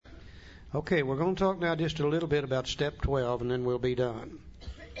Okay, we're going to talk now just a little bit about step 12, and then we'll be done.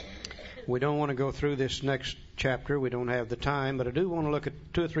 We don't want to go through this next chapter. We don't have the time, but I do want to look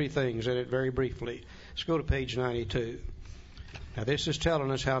at 2 or 3 things in it very briefly. Let's go to page 92. Now, this is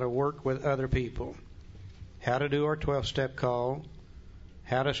telling us how to work with other people, how to do our 12-step call,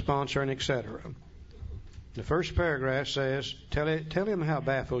 how to sponsor, and etc. The first paragraph says, tell him how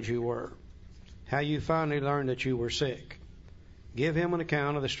baffled you were, how you finally learned that you were sick. Give him an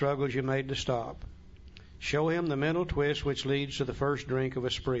account of the struggles you made to stop. Show him the mental twist which leads to the first drink of a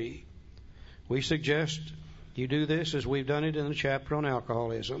spree. We suggest you do this as we've done it in the chapter on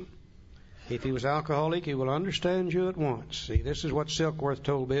alcoholism. If he was alcoholic, he will understand you at once. See, this is what Silkworth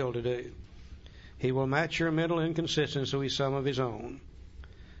told Bill to do. He will match your mental inconsistency with some of his own.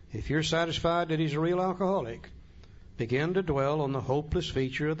 If you're satisfied that he's a real alcoholic, begin to dwell on the hopeless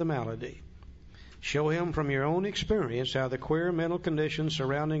feature of the malady. Show him from your own experience how the queer mental conditions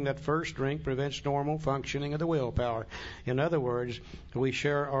surrounding that first drink prevents normal functioning of the willpower. In other words, we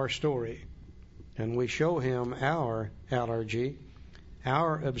share our story, and we show him our allergy,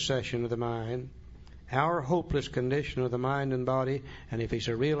 our obsession of the mind, our hopeless condition of the mind and body, and if he's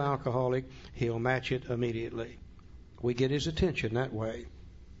a real alcoholic, he'll match it immediately. We get his attention that way.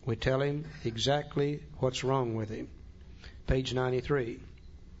 We tell him exactly what's wrong with him. Page 93.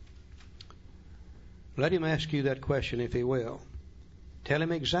 Let him ask you that question if he will. Tell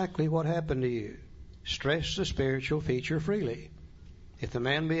him exactly what happened to you. Stress the spiritual feature freely. If the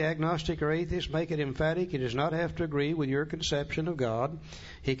man be agnostic or atheist, make it emphatic. He does not have to agree with your conception of God.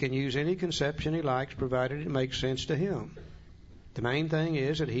 He can use any conception he likes, provided it makes sense to him. The main thing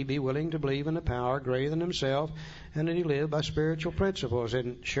is that he be willing to believe in a power greater than himself, and that he live by spiritual principles.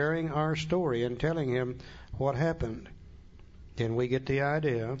 In sharing our story and telling him what happened, then we get the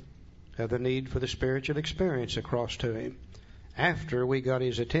idea of the need for the spiritual experience across to him, after we got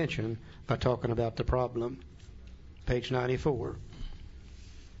his attention by talking about the problem. Page 94.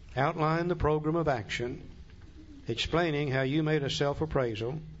 Outline the program of action, explaining how you made a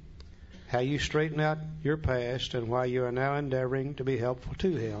self-appraisal, how you straightened out your past, and why you are now endeavoring to be helpful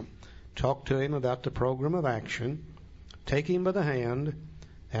to him. Talk to him about the program of action, take him by the hand,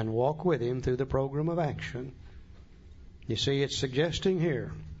 and walk with him through the program of action. You see, it's suggesting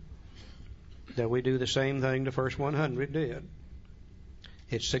here that we do the same thing the first 100 did.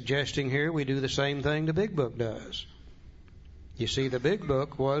 It's suggesting here we do the same thing the Big Book does. You see, the Big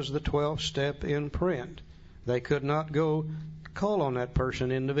Book was the 12th step in print. They could not go call on that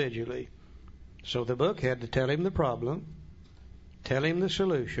person individually. So the book had to tell him the problem, tell him the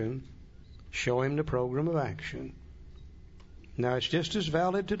solution, show him the program of action. Now, it's just as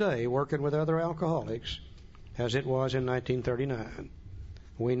valid today, working with other alcoholics, as it was in 1939.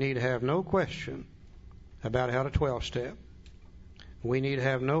 We need have no question about how to 12-step. We need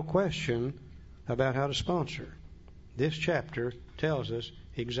have no question about how to sponsor. This chapter tells us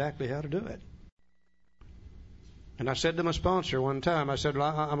exactly how to do it. And I said to my sponsor one time, I said,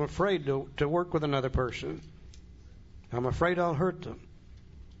 well, I'm afraid to work with another person. I'm afraid I'll hurt them.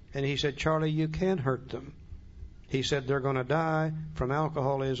 And he said, Charlie, you can hurt them. He said, they're going to die from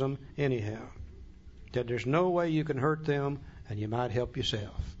alcoholism anyhow. That there's no way you can hurt them, and you might help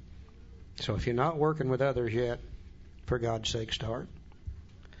yourself. So if you're not working with others yet, for God's sake, start.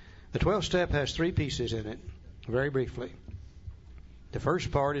 The 12th step has 3 pieces in it, very briefly. The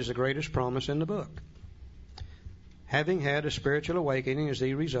first part is the greatest promise in the book. Having had a spiritual awakening is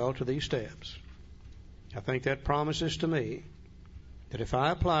the result of these steps. I think that promises to me that if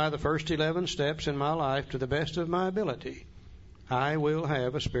I apply the first 11 steps in my life to the best of my ability, I will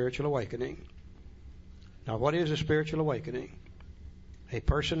have a spiritual awakening. Now, what is a spiritual awakening? A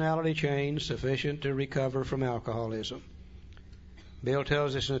personality change sufficient to recover from alcoholism. Bill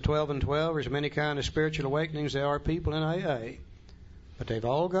tells us in the 12 and 12 there's many kinds of spiritual awakenings. There are people in AA, but they've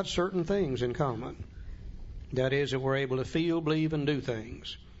all got certain things in common. That is, that we're able to feel, believe, and do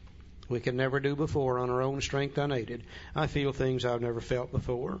things we could never do before on our own strength unaided. I feel things I've never felt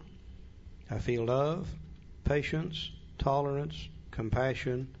before. I feel love, patience, tolerance,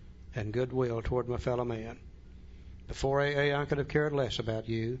 compassion, and goodwill toward my fellow man. Before AA, I could have cared less about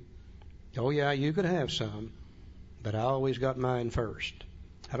you. Oh, yeah, you could have some, but I always got mine first.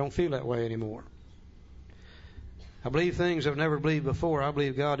 I don't feel that way anymore. I believe things I've never believed before. I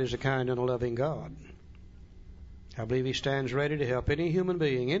believe God is a kind and a loving God. I believe He stands ready to help any human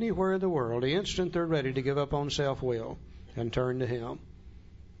being anywhere in the world the instant they're ready to give up on self-will and turn to Him.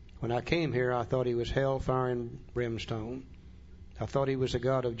 When I came here, I thought He was hellfire and brimstone. I thought He was a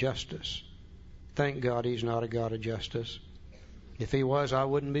God of justice. Thank God He's not a God of justice. If He was, I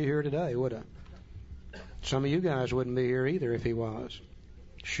wouldn't be here today, would I? Some of you guys wouldn't be here either if He was.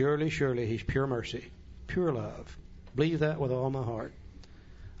 Surely, surely He's pure mercy, pure love. Believe that with all my heart.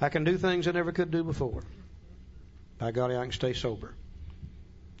 I can do things I never could do before. By golly, I can stay sober.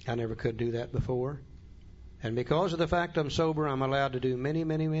 I never could do that before. And because of the fact I'm sober, I'm allowed to do many,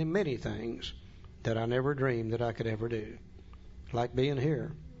 many, many, many things that I never dreamed that I could ever do. Like being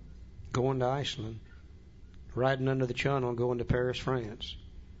here, going to Iceland, riding under the Channel, going to Paris, France.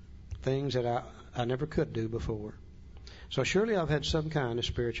 Things that I never could do before. So surely I've had some kind of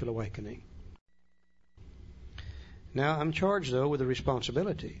spiritual awakening. Now I'm charged, though, with a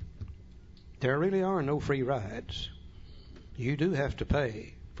responsibility. There really are no free rides. You do have to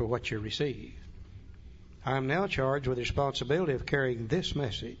pay for what you receive. I am now charged with the responsibility of carrying this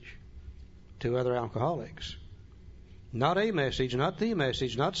message to other alcoholics. Not a message, not the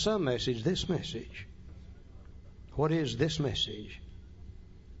message, not some message, this message. What is this message?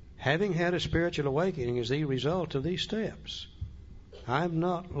 Having had a spiritual awakening is the result of these steps. I'm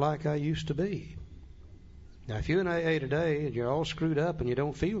not like I used to be. Now, if you're in AA today and you're all screwed up and you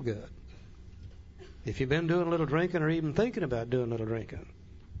don't feel good, if you've been doing a little drinking or even thinking about doing a little drinking,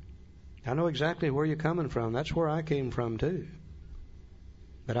 I know exactly where you're coming from. That's where I came from, too.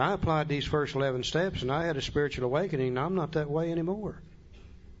 But I applied these first 11 steps, and I had a spiritual awakening, and I'm not that way anymore.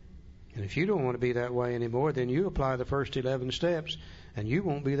 And if you don't want to be that way anymore, then you apply the first 11 steps, and you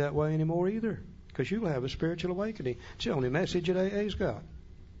won't be that way anymore either, because you'll have a spiritual awakening. It's the only message that AA's got.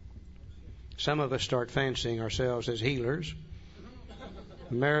 Some of us start fancying ourselves as healers,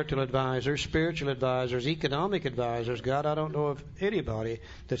 marital advisors, spiritual advisors, economic advisors. God, I don't know of anybody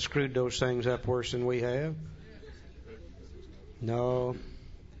that screwed those things up worse than we have. No,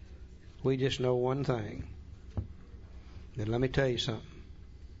 we just know one thing. And let me tell you something.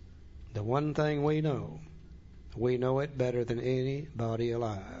 The one thing we know it better than anybody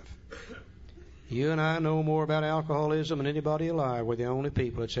alive. You and I know more about alcoholism than anybody alive. We're the only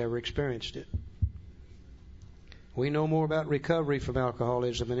people that's ever experienced it. We know more about recovery from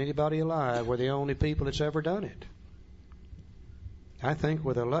alcoholism than anybody alive. We're the only people that's ever done it. I think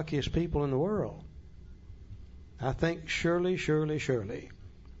we're the luckiest people in the world. I think surely, surely, surely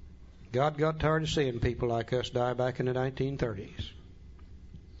God got tired of seeing people like us die back in the 1930s.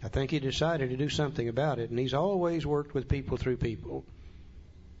 I think He decided to do something about it, and He's always worked with people through people.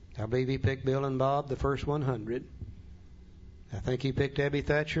 I believe He picked Bill and Bob, the first 100. I think He picked Abby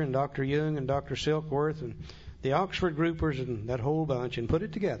Thatcher and Dr. Young and Dr. Silkworth and the Oxford groupers and that whole bunch and put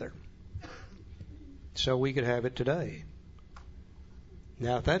it together so we could have it today.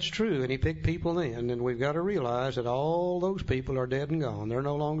 Now, if that's true and He picked people then we've got to realize that all those people are dead and gone. They're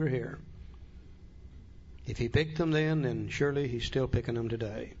no longer here. If He picked them then surely He's still picking them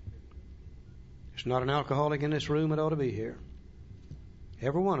today. There's not an alcoholic in this room that ought to be here.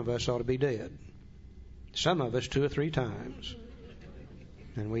 Every one of us ought to be dead. Some of us 2 or 3 times.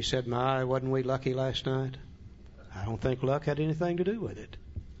 And we said, my, wasn't we lucky last night? I don't think luck had anything to do with it.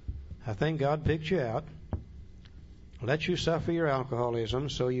 I think God picked you out, let you suffer your alcoholism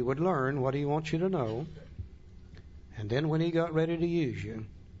so you would learn what He wants you to know. And then when He got ready to use you,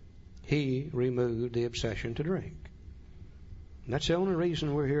 He removed the obsession to drink. And that's the only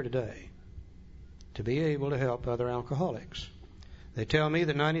reason we're here today, to be able to help other alcoholics. They tell me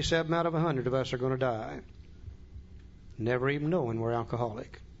that 97 out of 100 of us are going to die, never even knowing we're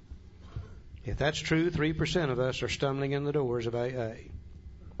alcoholic. If that's true, 3% of us are stumbling in the doors of AA.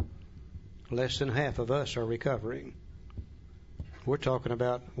 Less than half of us are recovering. We're talking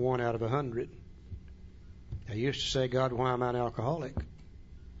about 1 out of 100. I used to say, God, why am I an alcoholic?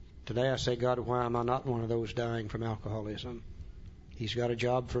 Today I say, God, why am I not one of those dying from alcoholism? He's got a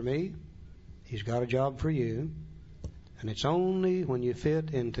job for me. He's got a job for you. And it's only when you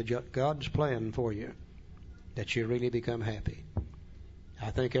fit into God's plan for you that you really become happy. I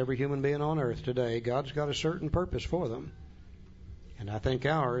think every human being on earth today, God's got a certain purpose for them. And I think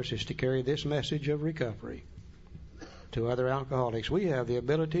ours is to carry this message of recovery to other alcoholics. We have the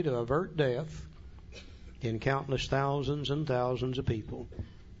ability to avert death in countless thousands and thousands of people.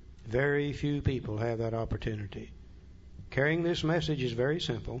 Very few people have that opportunity. Carrying this message is very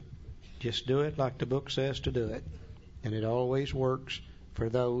simple. Just do it like the book says to do it. And it always works for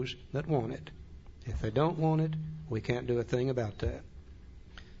those that want it. If they don't want it, we can't do a thing about that.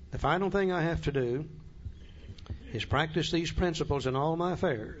 The final thing I have to do is practice these principles in all my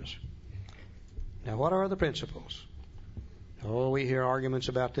affairs. Now, what are the principles? Oh, we hear arguments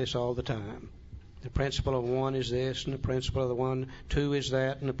about this all the time. The principle of 1 is this, and the principle of the 1, 2 is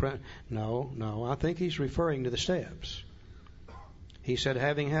that, and No, I think he's referring to the steps. He said,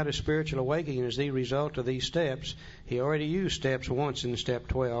 having had a spiritual awakening as the result of these steps, he already used steps once in step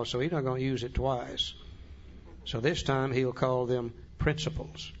 12, so he's not going to use it twice. So this time he'll call them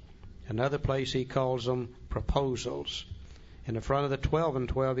principles. Another place he calls them proposals. In the front of the 12 and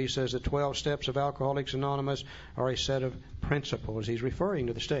 12, he says the 12 steps of Alcoholics Anonymous are a set of principles. He's referring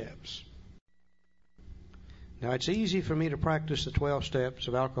to the steps. Now, it's easy for me to practice the 12 steps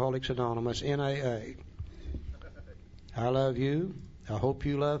of Alcoholics Anonymous in AA. I love you. I hope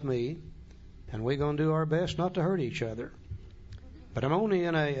you love me. And we're going to do our best not to hurt each other. But I'm only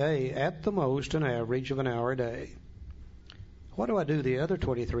in AA at the most an average of an hour a day. What do I do the other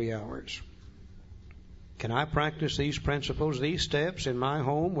 23 hours? Can I practice these principles, these steps in my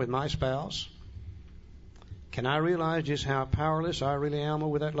home with my spouse? Can I realize just how powerless I really am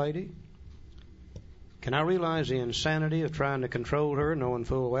with that lady? Can I realize the insanity of trying to control her, knowing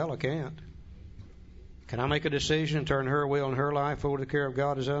full well I can't? Can I make a decision and turn her will and her life over to the care of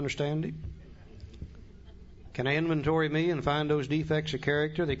God as I understand it? Can I inventory me and find those defects of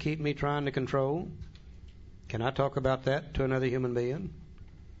character that keep me trying to control? Can I talk about that to another human being?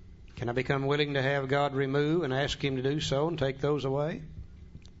 Can I become willing to have God remove and ask Him to do so and take those away?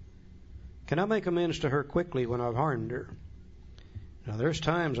 Can I make amends to her quickly when I've harmed her? Now, there's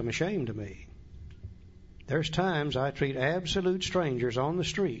times I'm ashamed of me. There's times I treat absolute strangers on the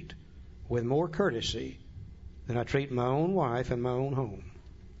street with more courtesy than I treat my own wife and my own home.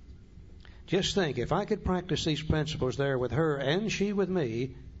 Just think, if I could practice these principles there with her and she with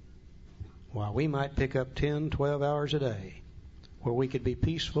me, why, we might pick up 10, 12 hours a day where we could be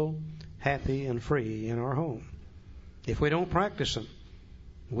peaceful, happy, and free in our home. If we don't practice them,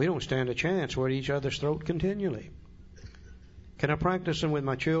 we don't stand a chance. We're at each other's throat continually. Can I practice them with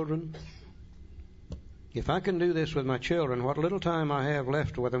my children? If I can do this with my children, what little time I have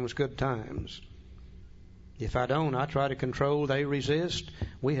left with them is good times. If I don't, I try to control, they resist,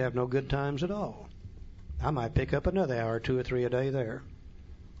 we have no good times at all. I might pick up another hour, 2 or 3 a day there.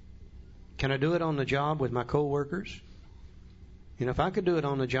 Can I do it on the job with my co-workers? You know, if I could do it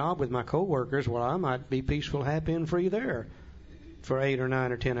on the job with my co-workers, well, I might be peaceful, happy, and free there for 8 or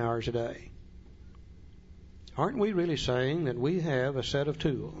 9 or 10 hours a day. Aren't we really saying that we have a set of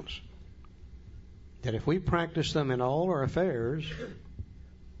tools that if we practice them in all our affairs,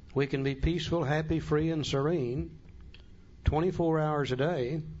 we can be peaceful, happy, free, and serene 24 hours a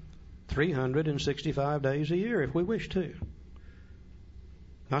day, 365 days a year if we wish to?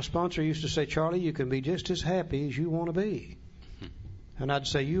 My sponsor used to say, Charlie, you can be just as happy as you want to be. And I'd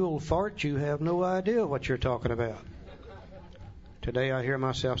say, you old fart, you have no idea what you're talking about. Today I hear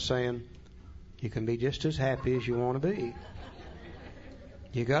myself saying, you can be just as happy as you want to be.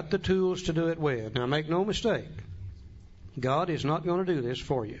 You got the tools to do it with. Now make no mistake, God is not going to do this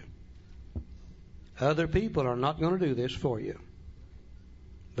for you. Other people are not going to do this for you.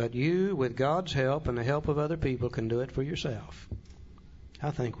 But you, with God's help and the help of other people, can do it for yourself. I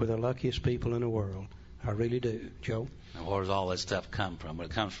think we're the luckiest people in the world. I really do. Joe? Now, where does all that stuff come from? Well,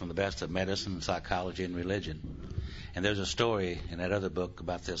 it comes from the best of medicine, psychology, and religion. And there's a story in that other book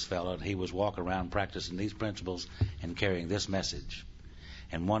about this fellow, and he was walking around practicing these principles and carrying this message.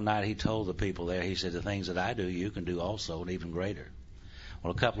 And one night he told the people there, he said, the things that I do, you can do also, and even greater.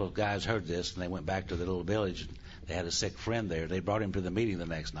 Well, a couple of guys heard this, and they went back to the little village. They had a sick friend there. They brought him to the meeting the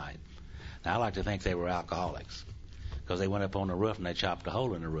next night. Now, I like to think they were alcoholics, because they went up on the roof and they chopped a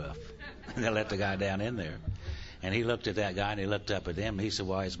hole in the roof. And they let the guy down in there. And he looked at that guy, and he looked up at them, and he said,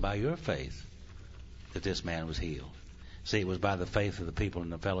 well, it's by your faith that this man was healed. See, it was by the faith of the people in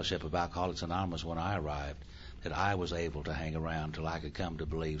the Fellowship of Alcoholics Anonymous when I arrived that I was able to hang around till I could come to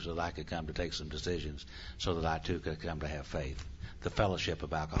believe, so that I could come to take some decisions, so that I too could come to have faith. The Fellowship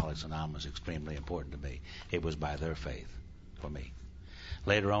of Alcoholics Anonymous is extremely important to me. It was by their faith for me.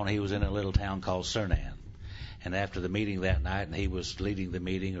 Later on, he was in a little town called Cernan. And after the meeting that night, and he was leading the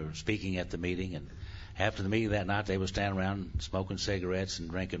meeting or speaking at the meeting, and after the meeting that night, they were standing around smoking cigarettes and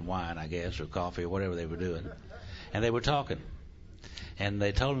drinking wine, I guess, or coffee or whatever they were doing. And they were talking. And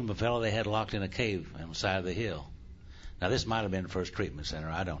they told him a fellow they had locked in a cave on the side of the hill. Now, this might have been the First Treatment Center.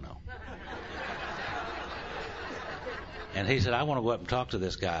 I don't know. And he said, I want to go up and talk to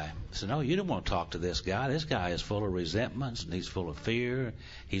this guy. I said, no, you don't want to talk to this guy. This guy is full of resentments, and he's full of fear.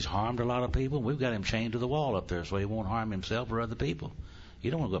 He's harmed a lot of people. We've got him chained to the wall up there so he won't harm himself or other people.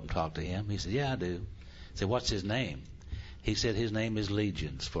 You don't want to go up and talk to him. He said, yeah, I do. I said, what's his name? He said, his name is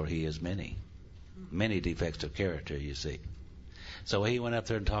Legions, for he is many. Many defects of character, you see. So he went up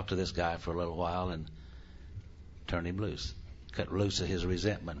there and talked to this guy for a little while and turned him loose. Cut loose of his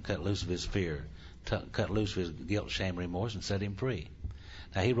resentment, cut loose of his fear, cut loose of his guilt, shame, remorse, and set him free.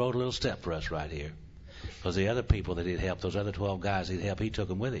 Now, he wrote a little step for us right here. Because the other people that he'd helped, those other 12 guys he'd helped, he took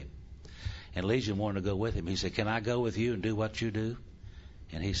them with him. And Legion wanted to go with him. He said, can I go with you and do what you do?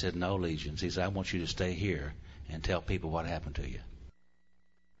 And he said, no, Legions. He said, I want you to stay here and tell people what happened to you.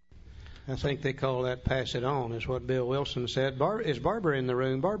 I think they call that pass it on, is what Bill Wilson said. Is Barbara in the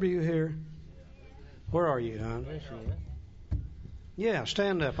room? Barbara, you here? Where are you, hon? Yeah,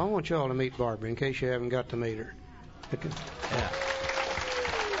 stand up. I want you all to meet Barbara in case you haven't got to meet her. Okay. Yeah.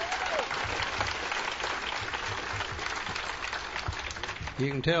 You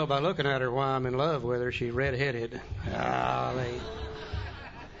can tell by looking at her why I'm in love with her. She's red-headed.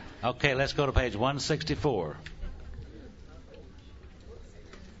 Okay, let's go to page 164.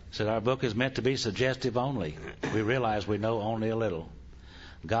 Said our book is meant to be suggestive only. We realize we know only a little.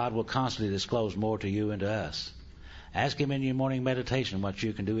 God will constantly disclose more to you and to us. Ask Him in your morning meditation what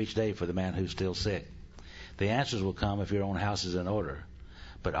you can do each day for the man who's still sick. The answers will come if your own house is in order.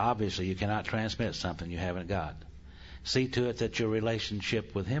 But obviously you cannot transmit something you haven't got. See to it that your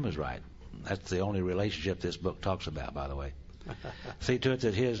relationship with Him is right. That's the only relationship this book talks about, by the way. See to it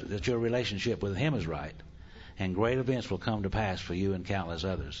that your relationship with Him is right, and great events will come to pass for you and countless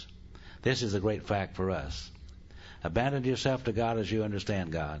others. This is the great fact for us. Abandon yourself to God as you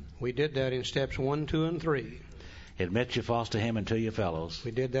understand God. We did that in steps 1, 2, and 3. Admit your faults to Him and to your fellows.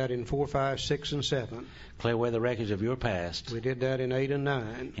 We did that in 4, 5, 6, and 7. Clear away the wreckage of your past. We did that in 8 and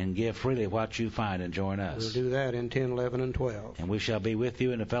 9. And give freely what you find and join us. We'll do that in 10, 11, and 12. And we shall be with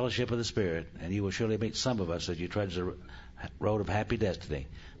you in the fellowship of the Spirit, and you will surely meet some of us as you trudge the road of happy destiny.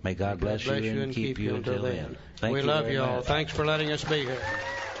 May God bless you and keep you until then. We love you all. Thanks for letting us be here.